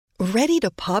Ready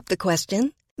to pop the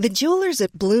question? The jewelers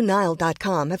at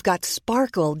BlueNile.com have got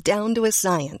sparkle down to a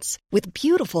science with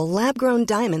beautiful lab-grown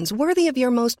diamonds worthy of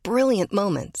your most brilliant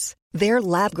moments. Their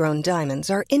lab-grown diamonds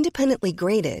are independently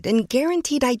graded and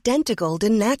guaranteed identical to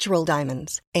natural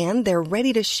diamonds, and they're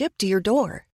ready to ship to your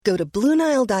door. Go to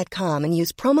BlueNile.com and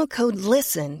use promo code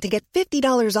LISTEN to get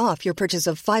 $50 off your purchase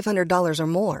of $500 or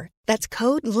more. That's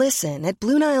code LISTEN at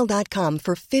BlueNile.com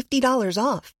for $50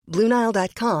 off.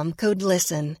 BlueNile.com, code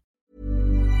LISTEN.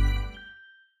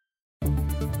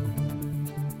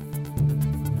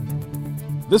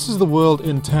 This is The World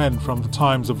in 10 from the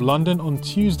Times of London on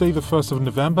Tuesday the 1st of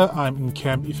November. I'm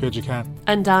Nkem Ifejikan.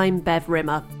 And I'm Bev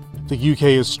Rimmer. The UK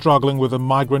is struggling with a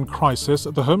migrant crisis.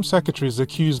 The Home Secretary is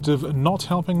accused of not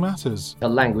helping matters. Her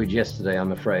language yesterday,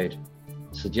 I'm afraid,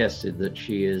 suggested that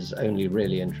she is only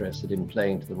really interested in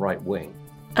playing to the right wing.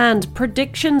 And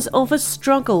predictions of a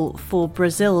struggle for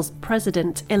Brazil's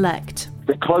president-elect.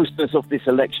 The closeness of this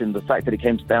election, the fact that it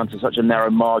came down to such a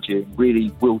narrow margin,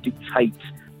 really will dictate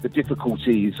the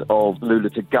difficulties of Lula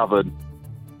to govern.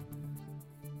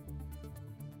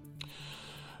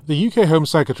 The UK Home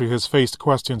Secretary has faced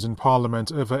questions in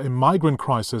Parliament over a migrant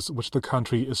crisis which the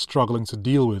country is struggling to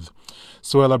deal with.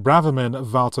 Suella Braverman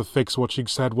vowed to fix what she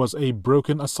said was a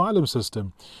broken asylum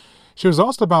system. She was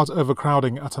asked about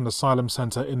overcrowding at an asylum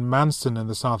centre in Manston in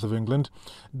the south of England,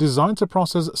 designed to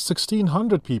process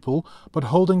 1,600 people but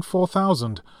holding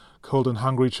 4,000. Cold and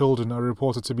hungry children are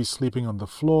reported to be sleeping on the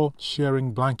floor,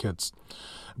 sharing blankets.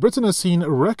 Britain has seen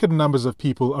record numbers of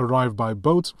people arrive by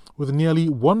boat, with nearly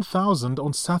 1,000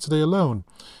 on Saturday alone.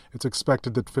 It's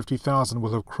expected that 50,000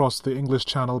 will have crossed the English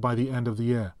Channel by the end of the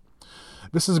year.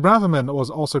 Mrs. Braverman was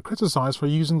also criticised for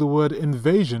using the word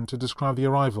invasion to describe the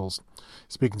arrivals.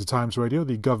 Speaking to Times Radio,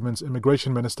 the government's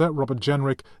immigration minister, Robert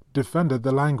Jenrick, defended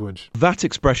the language. That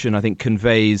expression, I think,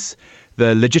 conveys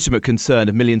the legitimate concern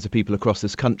of millions of people across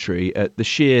this country at the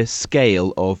sheer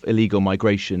scale of illegal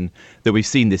migration that we've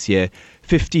seen this year.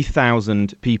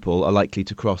 50,000 people are likely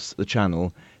to cross the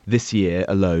Channel this year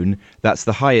alone. That's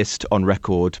the highest on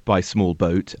record by small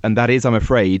boat, and that is, I'm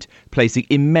afraid, placing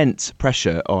immense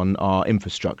pressure on our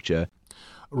infrastructure.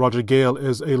 Roger Gale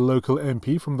is a local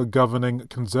MP from the governing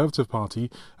Conservative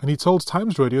Party, and he told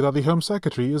Times Radio that the Home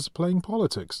Secretary is playing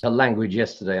politics. Her language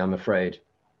yesterday, I'm afraid,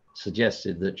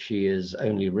 suggested that she is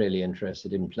only really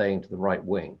interested in playing to the right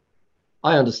wing.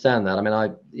 I understand that. I mean,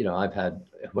 I've had,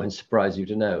 it won't surprise you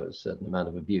to know, a certain amount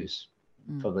of abuse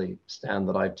for the stand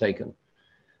that I've taken.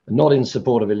 Not in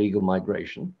support of illegal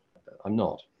migration, I'm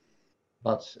not,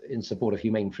 but in support of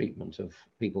humane treatment of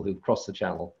people who've crossed the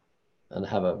Channel and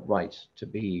have a right to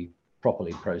be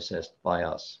properly processed by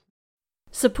us.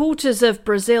 Supporters of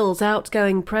Brazil's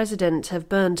outgoing president have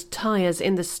burned tyres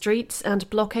in the streets and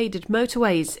blockaded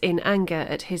motorways in anger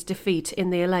at his defeat in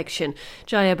the election.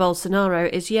 Jair Bolsonaro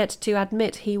is yet to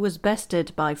admit he was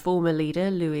bested by former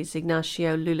leader Luiz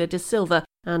Inácio Lula da Silva,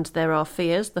 and there are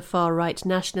fears the far-right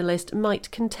nationalist might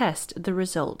contest the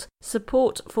result.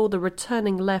 Support for the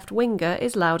returning left-winger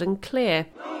is loud and clear.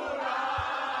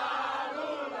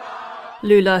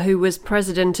 Lula, who was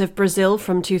president of Brazil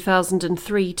from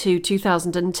 2003 to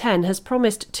 2010, has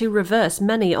promised to reverse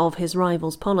many of his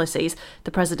rivals' policies. The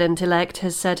president-elect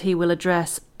has said he will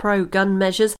address pro-gun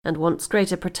measures and wants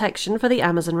greater protection for the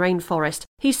Amazon rainforest.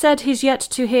 He said he's yet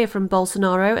to hear from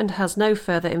Bolsonaro and has no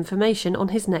further information on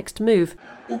his next move.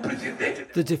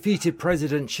 The defeated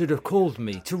president should have called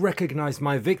me to recognise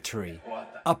my victory.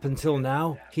 Up until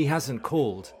now, he hasn't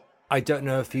called. I don't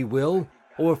know if he will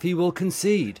or if he will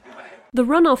concede. The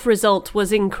runoff result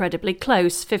was incredibly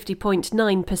close,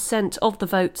 50.9% of the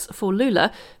votes for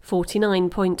Lula,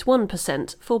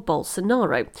 49.1% for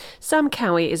Bolsonaro. Sam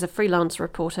Cowie is a freelance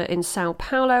reporter in Sao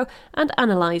Paulo and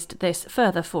analysed this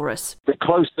further for us. The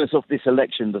closeness of this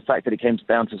election, the fact that it came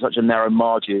down to such a narrow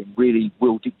margin, really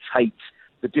will dictate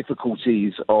the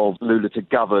difficulties of Lula to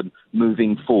govern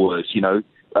moving forward.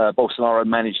 Bolsonaro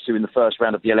managed to, in the first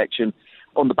round of the election,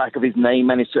 on the back of his name,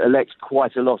 managed to elect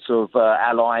quite a lot of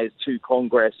allies to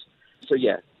Congress. So,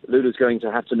 Lula's going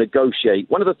to have to negotiate.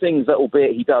 One of the things that,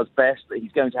 albeit he does best, that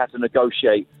he's going to have to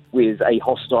negotiate with a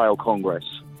hostile Congress.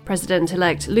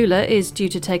 President-elect Lula is due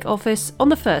to take office on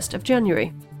the 1st of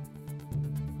January.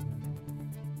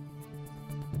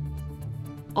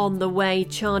 On the way,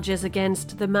 charges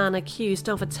against the man accused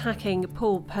of attacking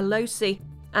Paul Pelosi.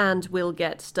 And we'll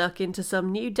get stuck into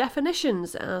some new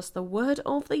definitions as the word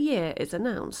of the year is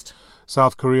announced.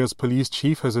 South Korea's police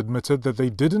chief has admitted that they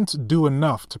didn't do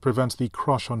enough to prevent the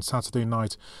crush on Saturday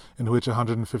night in which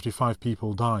 155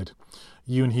 people died.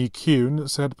 Yoon Hee-kyun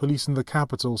said police in the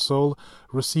capital, Seoul,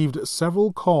 received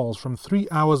several calls from 3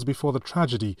 hours before the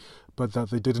tragedy, but that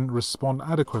they didn't respond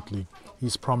adequately.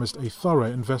 He's promised a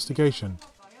thorough investigation.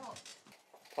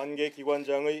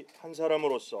 관계기관장의 한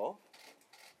사람으로서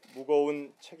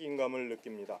무거운 책임감을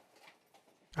느낍니다.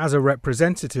 As a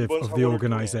representative of the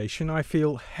organisation, I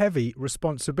feel heavy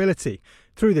responsibility.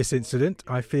 Through this incident,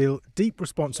 I feel deep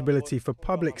responsibility for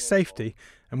public safety,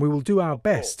 and we will do our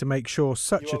best to make sure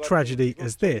such a tragedy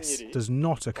as this does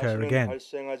not occur again.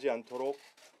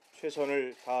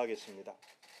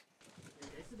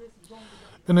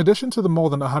 In addition to the more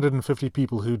than 150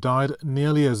 people who died,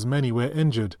 nearly as many were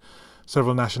injured.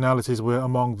 Several nationalities were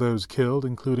among those killed,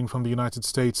 including from the United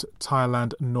States,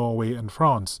 Thailand, Norway and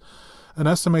France. An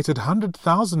estimated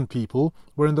 100,000 people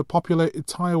were in the popular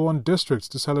Itaewon district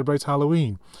to celebrate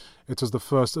Halloween. It was the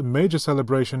first major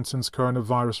celebration since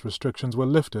coronavirus restrictions were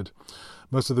lifted.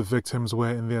 Most of the victims were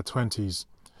in their 20s.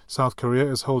 South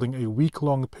Korea is holding a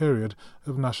week-long period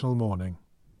of national mourning.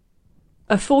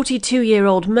 A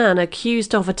 42-year-old man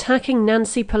accused of attacking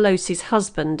Nancy Pelosi's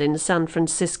husband in San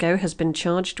Francisco has been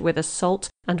charged with assault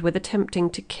and with attempting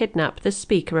to kidnap the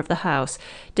Speaker of the House.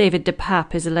 David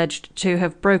DePape is alleged to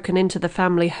have broken into the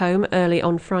family home early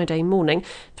on Friday morning,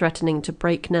 threatening to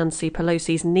break Nancy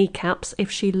Pelosi's kneecaps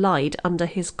if she lied under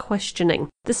his questioning.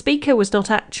 The Speaker was not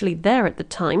actually there at the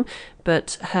time,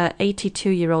 but her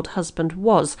 82-year-old husband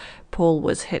was. Paul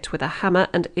was hit with a hammer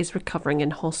and is recovering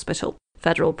in hospital.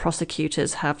 Federal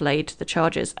prosecutors have laid the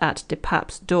charges at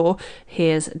DePape's door.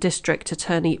 Here's District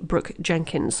Attorney Brooke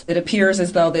Jenkins. It appears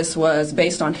as though this was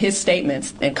based on his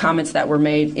statements and comments that were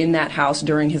made in that house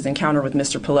during his encounter with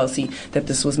Mr. Pelosi, that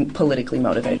this was politically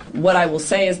motivated. What I will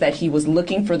say is that he was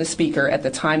looking for the Speaker at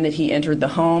the time that he entered the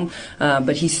home,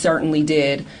 but he certainly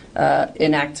did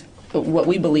enact what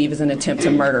we believe is an attempt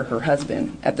to murder her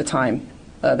husband at the time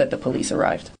that the police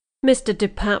arrived. Mr.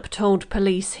 DePape told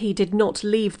police he did not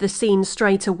leave the scene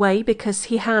straight away because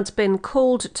he had been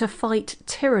called to fight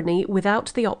tyranny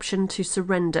without the option to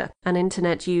surrender. An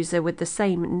internet user with the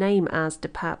same name as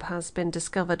DePape has been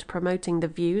discovered promoting the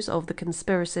views of the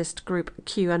conspiracist group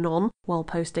QAnon while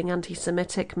posting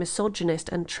anti-Semitic, misogynist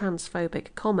and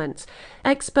transphobic comments.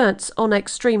 Experts on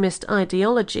extremist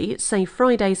ideology say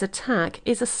Friday's attack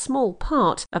is a small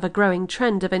part of a growing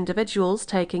trend of individuals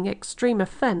taking extreme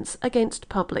offence against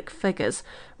public figures.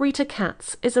 Rita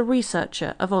Katz is a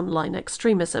researcher of online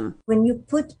extremism. When you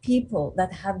put people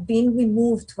that have been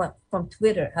removed from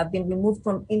Twitter, have been removed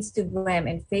from Instagram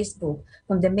and Facebook,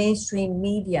 from the mainstream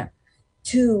media,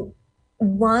 to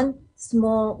one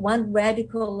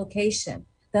radical location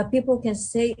that people can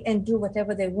say and do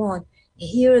whatever they want,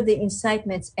 hear the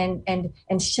incitements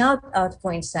and shout out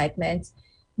for incitement,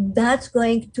 that's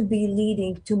going to be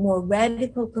leading to more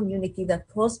radical community that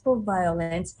calls for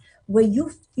violence, where you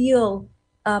feel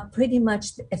pretty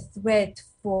much a threat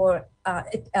for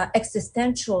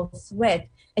existential threat,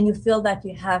 and you feel that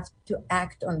you have to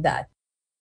act on that.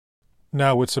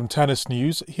 Now with some tennis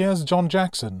news, here's John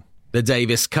Jackson. The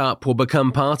Davis Cup will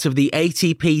become part of the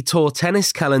ATP Tour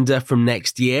tennis calendar from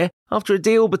next year after a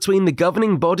deal between the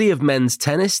governing body of men's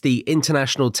tennis, the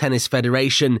International Tennis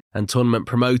Federation, and tournament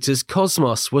promoters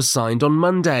Cosmos was signed on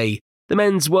Monday. The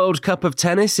Men's World Cup of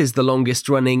Tennis is the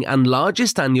longest-running and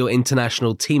largest annual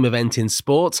international team event in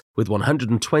sport, with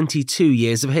 122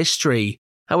 years of history.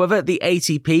 However, the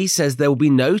ATP says there will be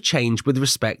no change with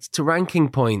respect to ranking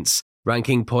points.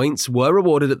 Ranking points were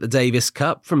awarded at the Davis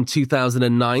Cup from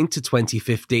 2009 to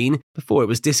 2015 before it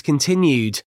was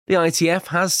discontinued. The ITF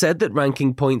has said that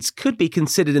ranking points could be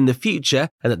considered in the future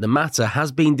and that the matter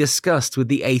has been discussed with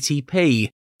the ATP.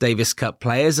 Davis Cup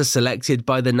players are selected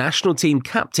by the national team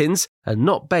captains and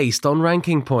not based on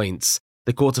ranking points.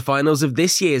 The quarterfinals of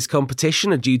this year's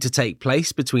competition are due to take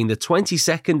place between the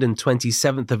 22nd and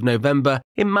 27th of November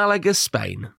in Malaga,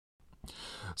 Spain.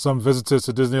 Some visitors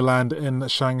to Disneyland in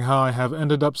Shanghai have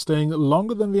ended up staying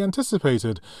longer than they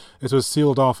anticipated. It was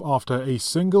sealed off after a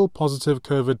single positive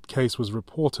COVID case was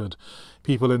reported.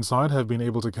 People inside have been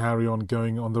able to carry on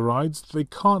going on the rides. They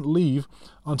can't leave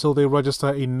until they register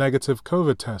a negative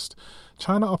COVID test.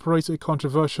 China operates a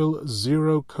controversial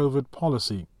zero-COVID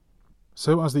policy.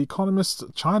 So, as The Economist's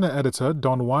China editor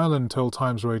Don Weiland told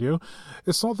Times Radio,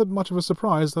 it's not that much of a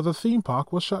surprise that the theme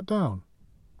park was shut down.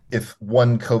 If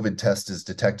one COVID test is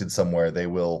detected somewhere, they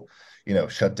will,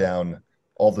 shut down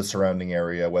all the surrounding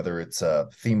area, whether it's a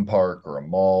theme park or a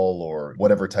mall or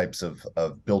whatever types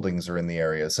of buildings are in the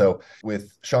area. So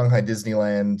with Shanghai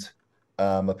Disneyland,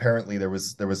 apparently there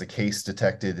was a case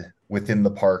detected within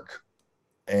the park,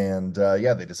 and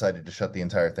they decided to shut the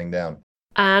entire thing down.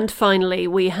 And finally,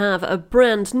 we have a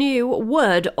brand new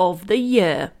word of the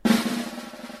year.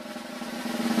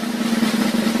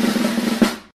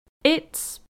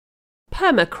 It's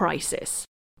permacrisis.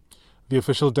 The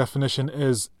official definition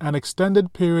is an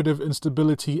extended period of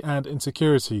instability and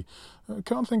insecurity. I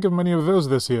can't think of many of those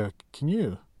this year. Can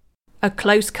you? A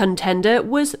close contender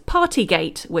was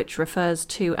Partygate, which refers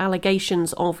to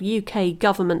allegations of UK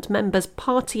government members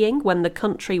partying when the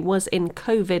country was in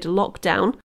COVID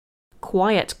lockdown.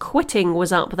 Quiet quitting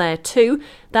was up there too.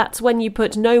 That's when you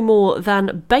put no more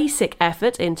than basic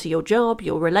effort into your job,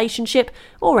 your relationship,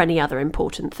 or any other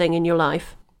important thing in your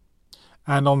life.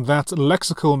 And on that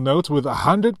lexical note, with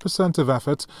 100% of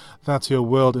effort, that's your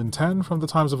World in 10 from the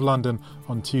Times of London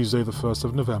on Tuesday the 1st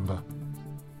of November.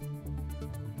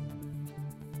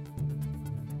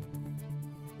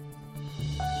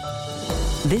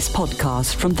 This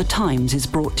podcast from The Times is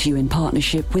brought to you in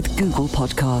partnership with Google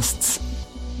Podcasts.